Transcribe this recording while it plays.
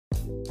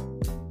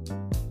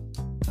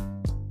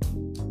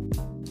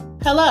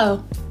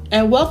Hello,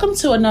 and welcome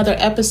to another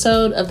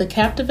episode of the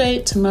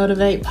Captivate to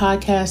Motivate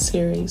podcast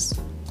series.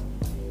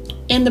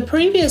 In the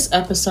previous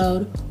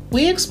episode,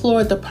 we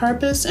explored the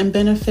purpose and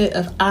benefit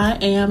of I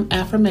Am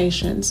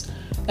affirmations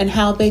and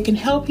how they can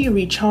help you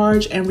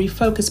recharge and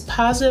refocus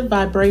positive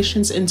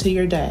vibrations into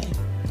your day.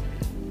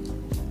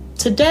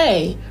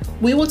 Today,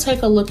 we will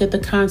take a look at the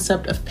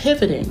concept of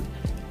pivoting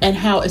and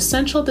how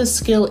essential this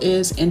skill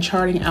is in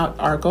charting out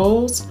our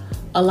goals,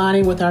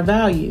 aligning with our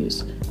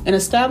values, and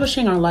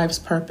establishing our life's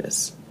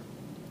purpose.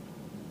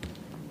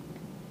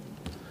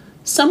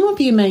 Some of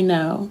you may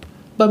know,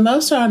 but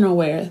most are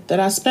unaware, that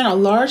I spent a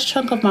large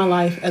chunk of my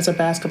life as a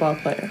basketball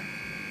player.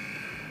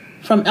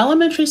 From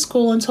elementary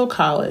school until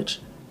college,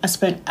 I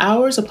spent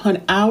hours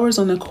upon hours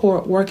on the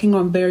court working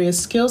on various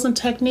skills and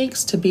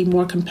techniques to be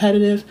more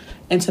competitive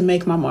and to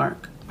make my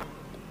mark.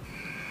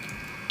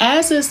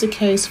 As is the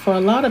case for a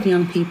lot of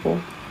young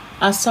people,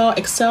 I saw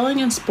excelling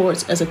in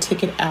sports as a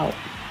ticket out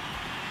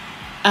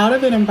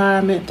of an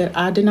environment that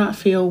I did not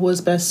feel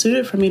was best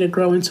suited for me to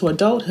grow into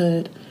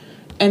adulthood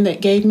and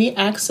that gave me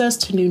access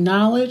to new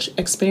knowledge,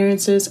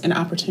 experiences, and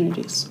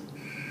opportunities.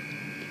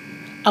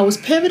 I was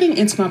pivoting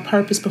into my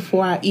purpose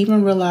before I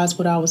even realized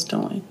what I was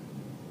doing.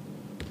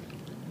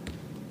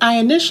 I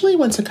initially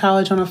went to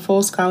college on a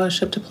full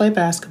scholarship to play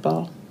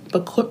basketball,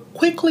 but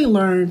quickly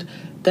learned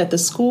that the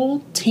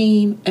school,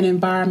 team, and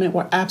environment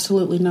were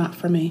absolutely not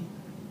for me.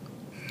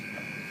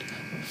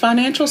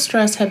 Financial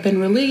stress had been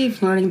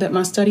relieved learning that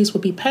my studies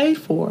would be paid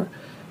for.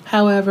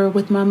 However,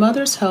 with my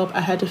mother's help,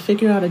 I had to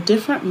figure out a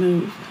different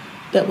move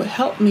that would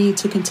help me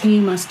to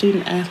continue my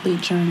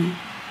student-athlete journey.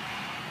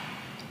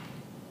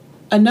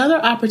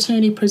 Another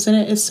opportunity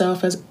presented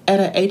itself at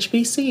a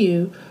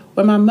HBCU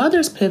where my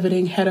mother's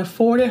pivoting had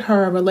afforded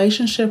her a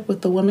relationship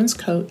with the women's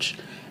coach,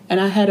 and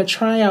I had a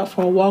tryout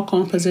for a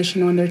walk-on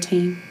position on their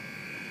team.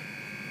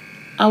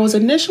 I was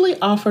initially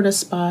offered a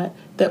spot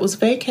that was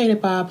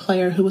vacated by a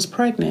player who was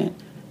pregnant.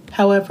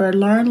 However,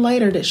 learned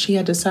later that she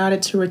had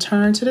decided to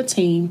return to the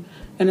team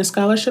and a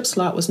scholarship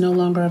slot was no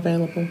longer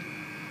available.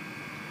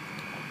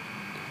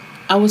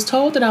 I was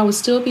told that I would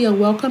still be a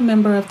welcome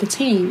member of the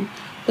team,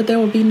 but there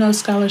would be no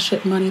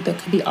scholarship money that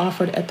could be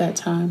offered at that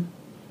time.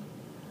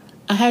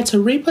 I had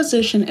to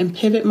reposition and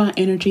pivot my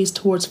energies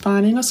towards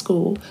finding a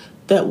school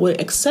that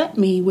would accept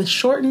me with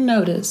shortened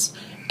notice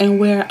and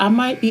where I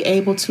might be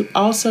able to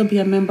also be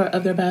a member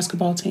of their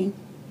basketball team.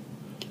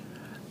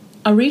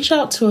 I reached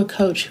out to a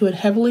coach who had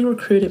heavily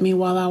recruited me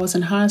while I was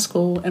in high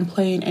school and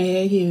playing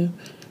AAU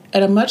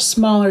at a much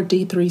smaller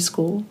D3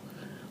 school,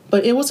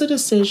 but it was a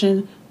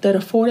decision that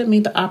afforded me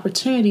the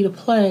opportunity to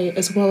play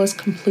as well as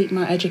complete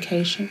my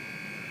education.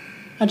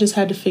 I just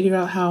had to figure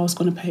out how I was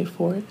going to pay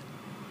for it.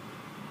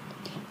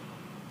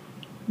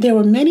 There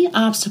were many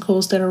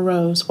obstacles that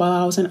arose while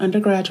I was in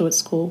undergraduate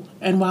school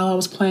and while I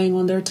was playing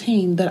on their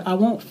team that I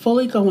won't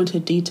fully go into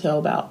detail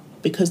about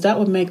because that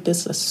would make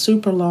this a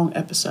super long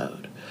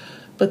episode.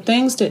 But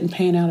things didn't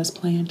pan out as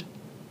planned.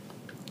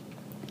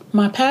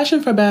 My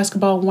passion for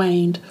basketball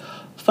waned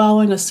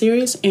following a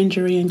serious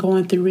injury and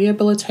going through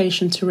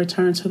rehabilitation to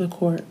return to the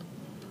court.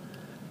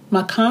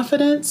 My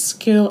confidence,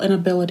 skill, and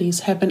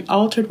abilities had been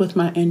altered with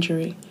my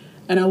injury,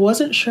 and I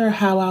wasn't sure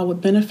how I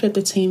would benefit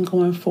the team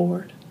going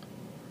forward.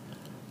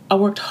 I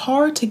worked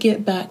hard to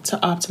get back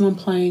to optimum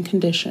playing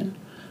condition,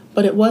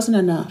 but it wasn't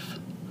enough.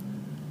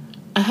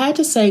 I had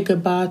to say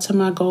goodbye to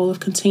my goal of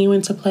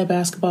continuing to play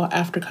basketball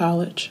after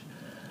college.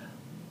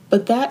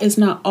 But that is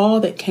not all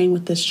that came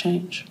with this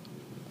change.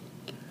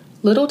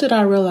 Little did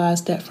I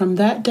realize that from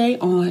that day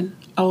on,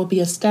 I will be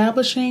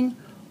establishing,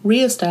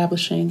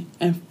 reestablishing,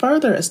 and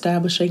further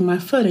establishing my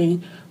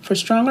footing for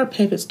stronger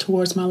pivots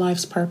towards my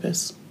life's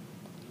purpose.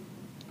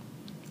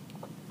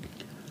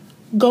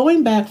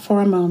 Going back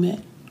for a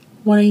moment,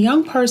 when a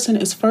young person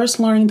is first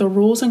learning the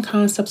rules and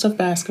concepts of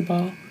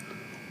basketball,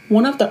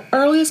 one of the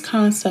earliest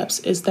concepts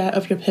is that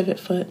of your pivot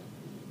foot.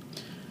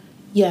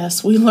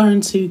 Yes, we learn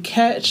to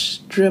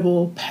catch,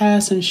 dribble,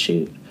 pass, and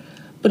shoot,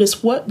 but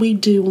it's what we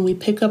do when we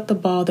pick up the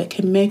ball that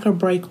can make or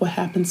break what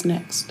happens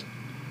next.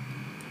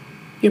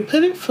 Your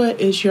pivot foot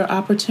is your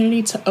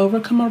opportunity to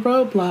overcome a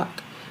roadblock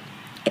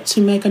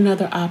to make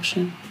another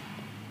option.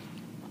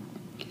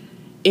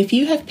 If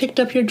you have picked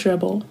up your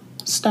dribble,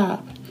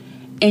 stop,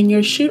 and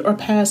your shoot or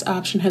pass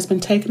option has been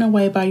taken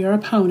away by your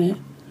opponent,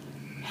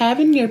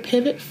 having your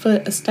pivot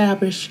foot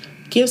established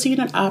gives you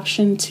an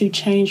option to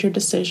change your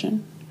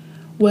decision,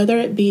 whether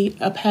it be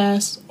a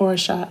pass or a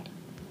shot.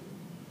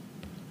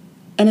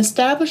 An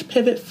established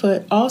pivot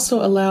foot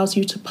also allows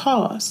you to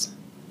pause,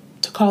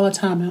 to call a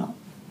timeout.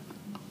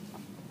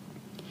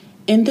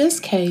 In this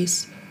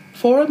case,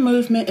 forward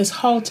movement is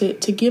halted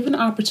to give an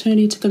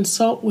opportunity to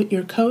consult with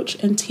your coach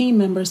and team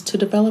members to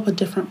develop a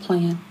different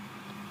plan.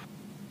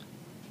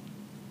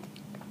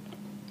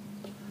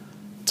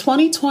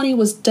 2020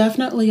 was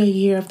definitely a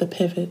year of the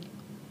pivot.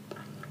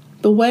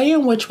 The way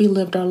in which we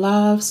lived our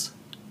lives,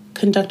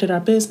 conducted our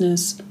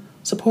business,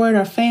 supported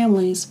our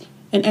families,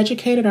 and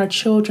educated our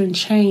children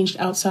changed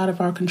outside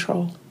of our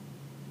control.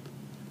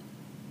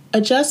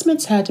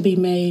 Adjustments had to be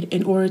made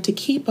in order to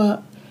keep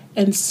up,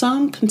 and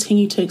some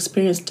continue to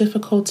experience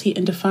difficulty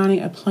in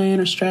defining a plan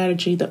or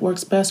strategy that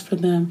works best for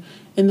them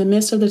in the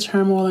midst of the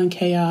turmoil and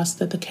chaos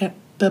that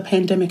the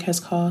pandemic has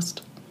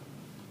caused.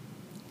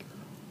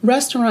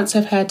 Restaurants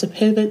have had to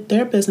pivot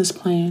their business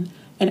plan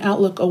and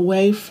outlook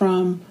away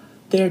from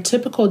their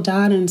typical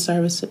dine-in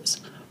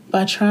services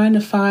by trying to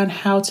find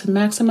how to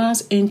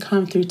maximize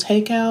income through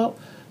takeout,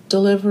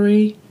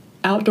 delivery,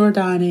 outdoor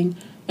dining,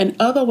 and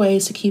other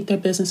ways to keep their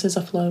businesses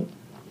afloat.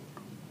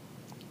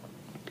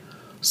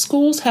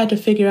 Schools had to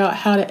figure out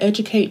how to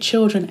educate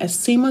children as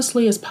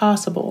seamlessly as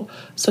possible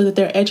so that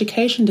their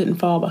education didn't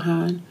fall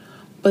behind,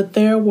 but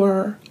there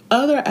were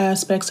other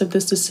aspects of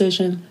this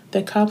decision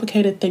that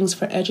complicated things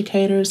for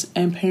educators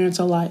and parents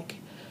alike,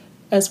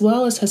 as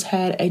well as has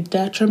had a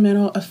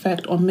detrimental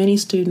effect on many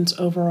students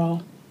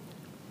overall.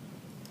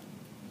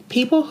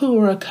 People who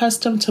were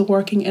accustomed to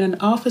working in an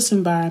office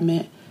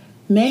environment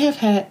may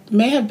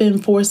have been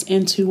forced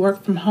into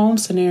work from home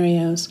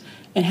scenarios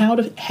and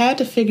had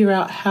to figure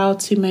out how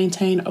to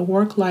maintain a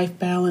work-life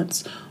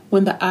balance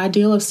when the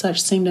ideal of such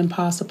seemed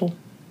impossible.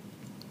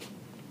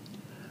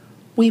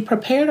 We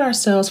prepared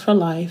ourselves for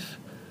life,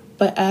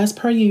 but as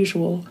per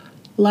usual,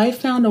 life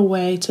found a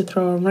way to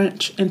throw a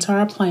wrench into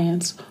our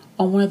plans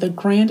on one of the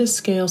grandest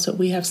scales that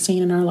we have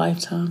seen in our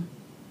lifetime.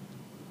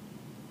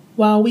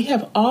 While we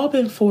have all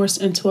been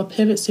forced into a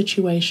pivot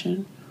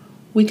situation,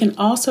 we can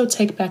also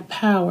take back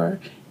power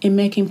in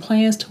making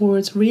plans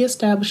towards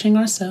reestablishing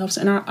ourselves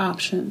and our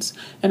options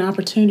and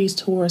opportunities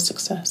towards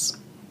success.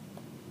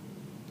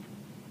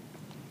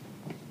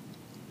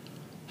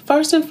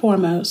 First and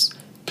foremost,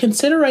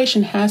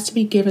 consideration has to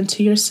be given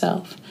to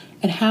yourself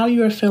and how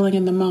you are feeling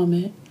in the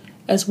moment,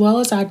 as well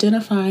as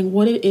identifying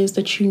what it is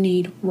that you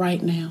need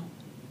right now.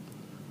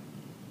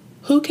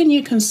 Who can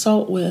you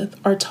consult with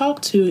or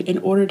talk to in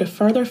order to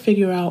further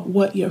figure out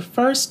what your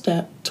first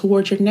step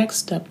towards your next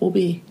step will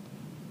be?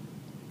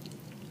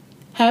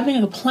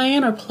 Having a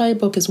plan or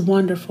playbook is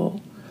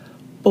wonderful,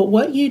 but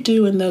what you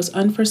do in those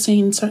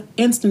unforeseen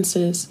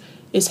instances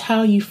is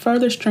how you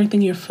further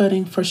strengthen your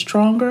footing for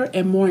stronger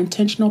and more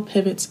intentional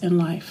pivots in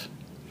life.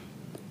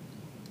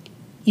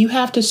 You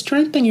have to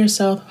strengthen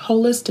yourself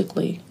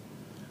holistically,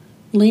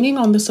 leaning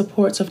on the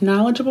supports of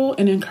knowledgeable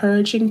and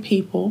encouraging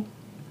people,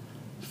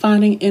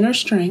 finding inner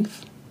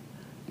strength,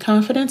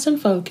 confidence and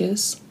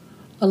focus,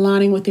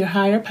 aligning with your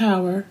higher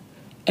power,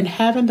 and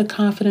having the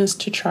confidence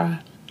to try.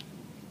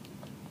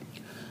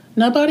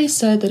 Nobody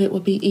said that it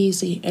would be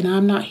easy, and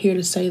I'm not here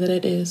to say that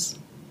it is.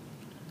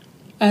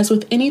 As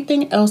with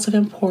anything else of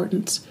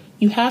importance,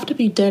 you have to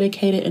be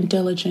dedicated and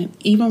diligent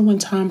even when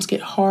times get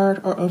hard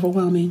or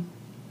overwhelming.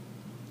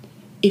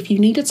 If you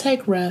need to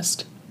take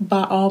rest,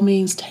 by all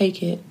means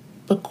take it,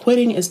 but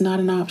quitting is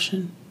not an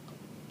option.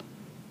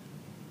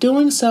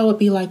 Doing so would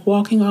be like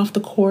walking off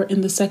the court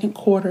in the second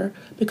quarter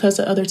because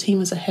the other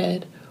team is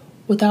ahead,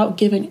 without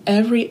giving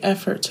every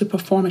effort to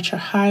perform at your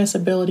highest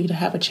ability to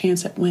have a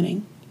chance at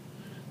winning.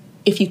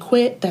 If you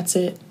quit, that's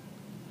it.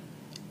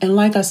 And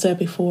like I said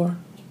before,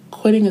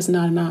 quitting is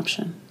not an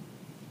option.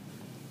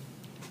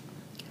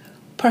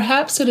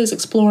 Perhaps it is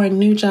exploring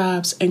new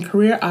jobs and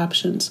career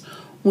options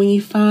when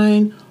you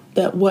find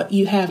that what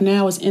you have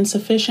now is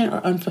insufficient or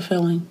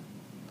unfulfilling.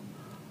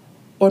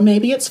 Or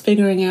maybe it's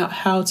figuring out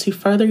how to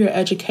further your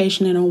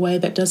education in a way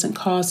that doesn't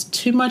cause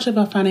too much of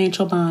a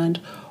financial bind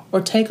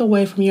or take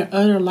away from your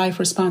other life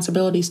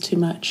responsibilities too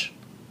much.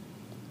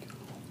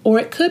 Or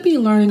it could be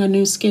learning a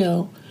new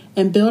skill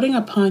and building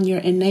upon your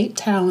innate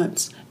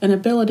talents and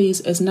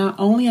abilities as not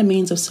only a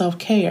means of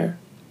self-care,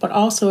 but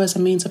also as a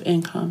means of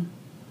income.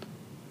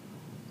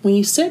 When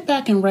you sit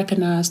back and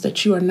recognize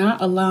that you are not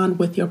aligned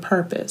with your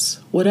purpose,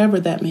 whatever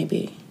that may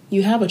be,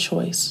 you have a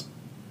choice.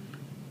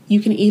 You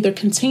can either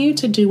continue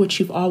to do what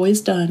you've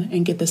always done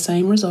and get the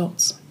same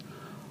results,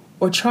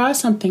 or try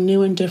something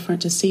new and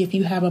different to see if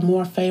you have a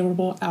more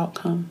favorable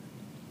outcome.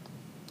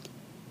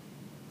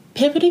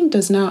 Pivoting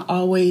does not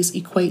always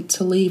equate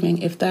to leaving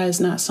if that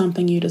is not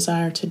something you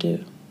desire to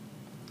do.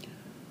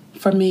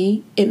 For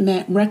me, it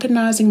meant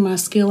recognizing my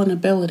skill and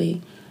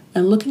ability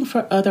and looking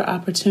for other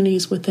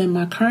opportunities within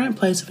my current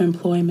place of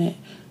employment,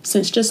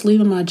 since just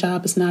leaving my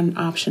job is not an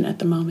option at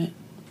the moment.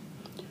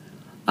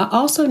 I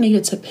also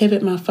needed to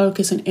pivot my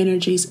focus and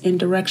energies in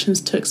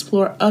directions to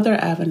explore other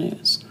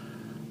avenues,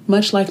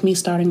 much like me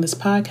starting this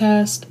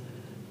podcast,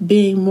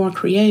 being more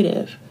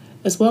creative,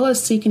 as well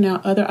as seeking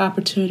out other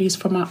opportunities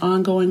for my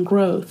ongoing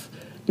growth,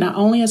 not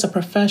only as a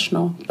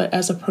professional, but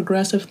as a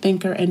progressive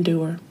thinker and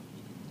doer.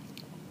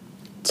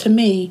 To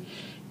me,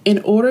 in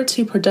order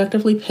to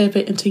productively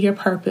pivot into your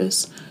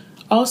purpose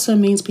also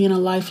means being a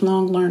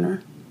lifelong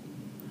learner.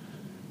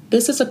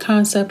 This is a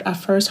concept I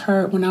first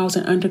heard when I was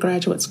in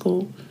undergraduate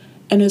school,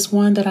 and is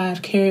one that I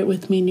have carried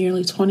with me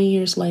nearly 20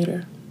 years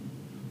later.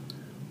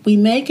 We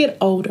may get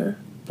older,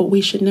 but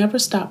we should never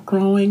stop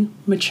growing,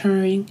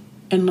 maturing,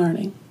 and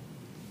learning.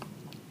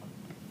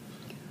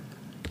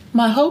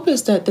 My hope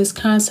is that this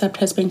concept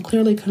has been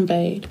clearly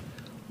conveyed,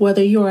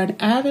 whether you are an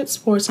avid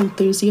sports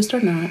enthusiast or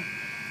not,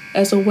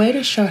 as a way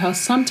to show how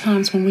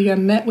sometimes when we are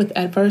met with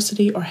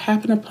adversity or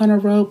happen upon a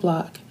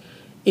roadblock,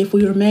 if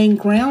we remain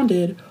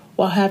grounded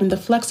while having the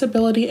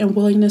flexibility and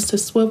willingness to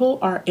swivel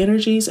our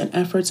energies and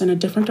efforts in a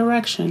different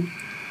direction,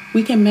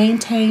 we can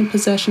maintain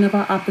possession of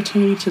our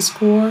opportunity to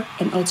score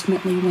and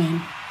ultimately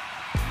win.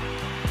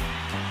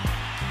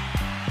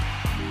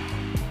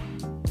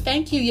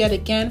 Thank you yet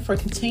again for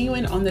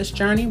continuing on this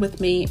journey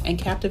with me and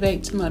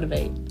Captivate to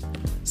Motivate.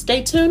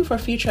 Stay tuned for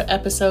future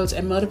episodes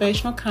and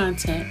motivational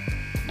content,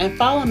 and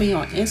follow me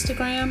on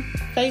Instagram,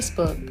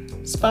 Facebook,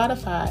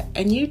 Spotify,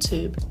 and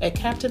YouTube at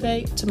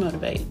Captivate to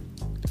Motivate.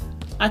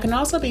 I can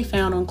also be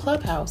found on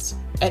Clubhouse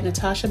at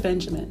Natasha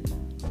Benjamin.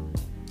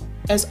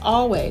 As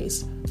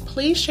always,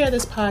 please share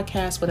this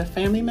podcast with a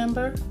family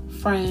member,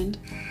 friend,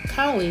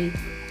 colleague,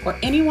 or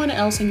anyone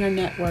else in your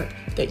network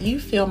that you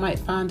feel might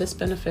find this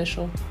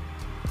beneficial.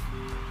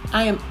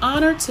 I am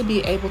honored to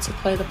be able to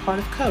play the part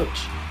of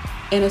coach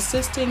in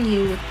assisting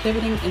you with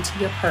pivoting into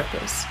your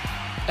purpose,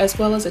 as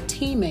well as a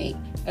teammate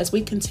as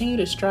we continue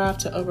to strive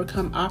to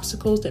overcome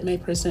obstacles that may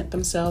present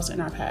themselves in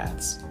our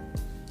paths.